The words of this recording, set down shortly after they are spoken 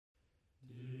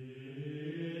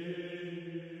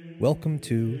Welcome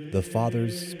to The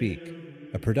Fathers Speak,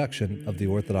 a production of the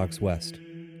Orthodox West.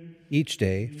 Each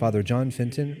day, Father John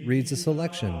Fenton reads a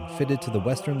selection fitted to the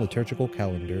Western liturgical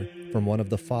calendar from one of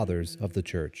the Fathers of the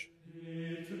Church.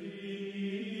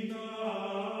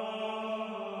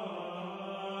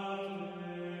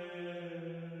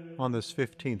 On this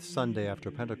 15th Sunday after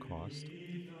Pentecost,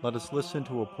 let us listen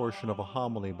to a portion of a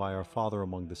homily by our Father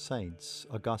among the Saints,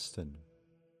 Augustine.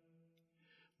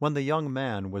 When the young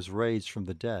man was raised from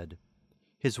the dead,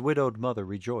 his widowed mother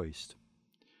rejoiced.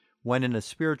 When in a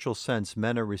spiritual sense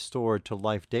men are restored to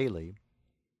life daily,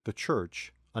 the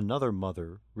Church, another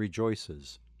mother,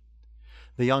 rejoices.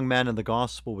 The young man in the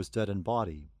Gospel was dead in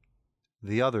body.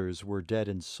 The others were dead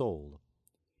in soul.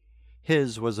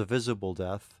 His was a visible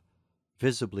death,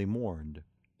 visibly mourned.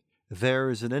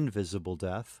 Theirs an invisible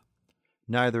death,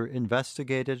 neither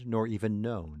investigated nor even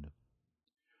known.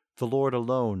 The Lord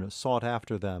alone sought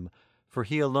after them, for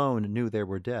he alone knew they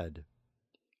were dead.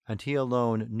 And he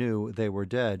alone knew they were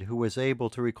dead who was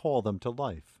able to recall them to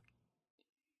life.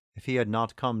 If he had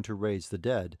not come to raise the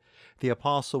dead, the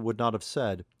apostle would not have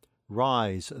said,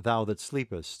 "Rise, thou that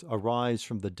sleepest, arise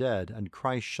from the dead, and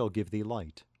Christ shall give thee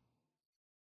light."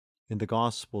 In the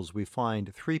Gospels we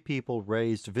find 3 people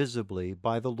raised visibly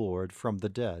by the Lord from the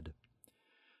dead.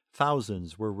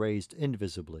 Thousands were raised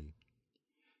invisibly.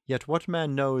 Yet what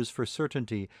man knows for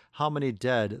certainty how many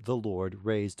dead the Lord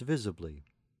raised visibly?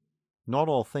 Not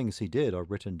all things he did are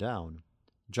written down.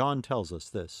 John tells us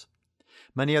this.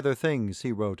 Many other things,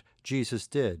 he wrote, Jesus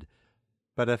did.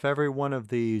 But if every one of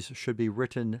these should be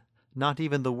written, not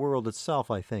even the world itself,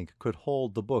 I think, could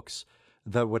hold the books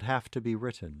that would have to be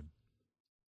written.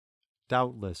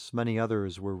 Doubtless many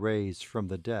others were raised from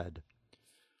the dead,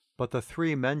 but the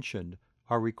 3 mentioned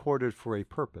are recorded for a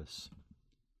purpose.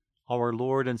 Our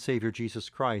Lord and Savior Jesus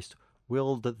Christ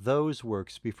willed that those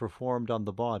works be performed on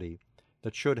the body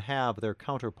that should have their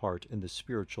counterpart in the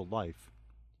spiritual life.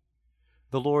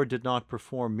 The Lord did not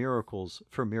perform miracles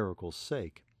for miracles'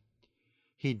 sake.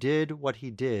 He did what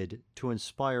he did to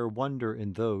inspire wonder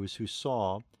in those who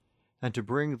saw and to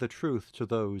bring the truth to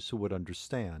those who would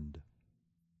understand.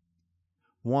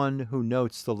 One who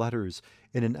notes the letters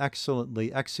in an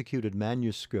excellently executed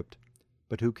manuscript,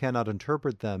 but who cannot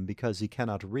interpret them because he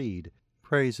cannot read,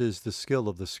 praises the skill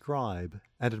of the scribe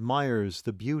and admires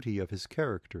the beauty of his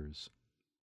characters.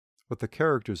 What the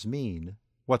characters mean,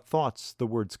 what thoughts the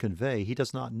words convey, he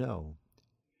does not know.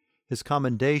 His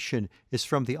commendation is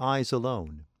from the eyes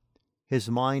alone. His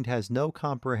mind has no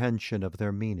comprehension of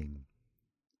their meaning.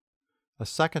 A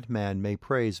second man may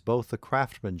praise both the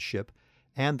craftsmanship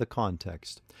and the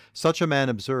context. Such a man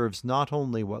observes not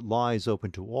only what lies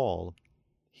open to all,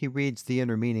 he reads the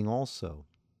inner meaning also.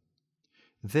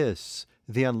 This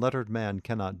the unlettered man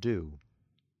cannot do.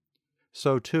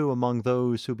 So too among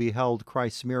those who beheld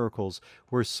Christ's miracles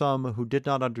were some who did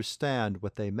not understand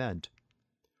what they meant,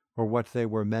 or what they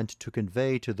were meant to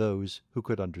convey to those who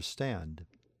could understand.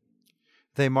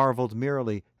 They marveled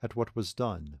merely at what was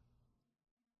done.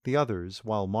 The others,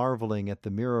 while marveling at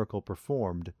the miracle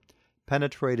performed,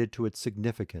 penetrated to its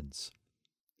significance.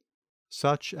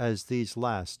 Such as these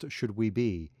last should we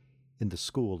be in the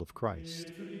school of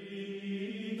Christ.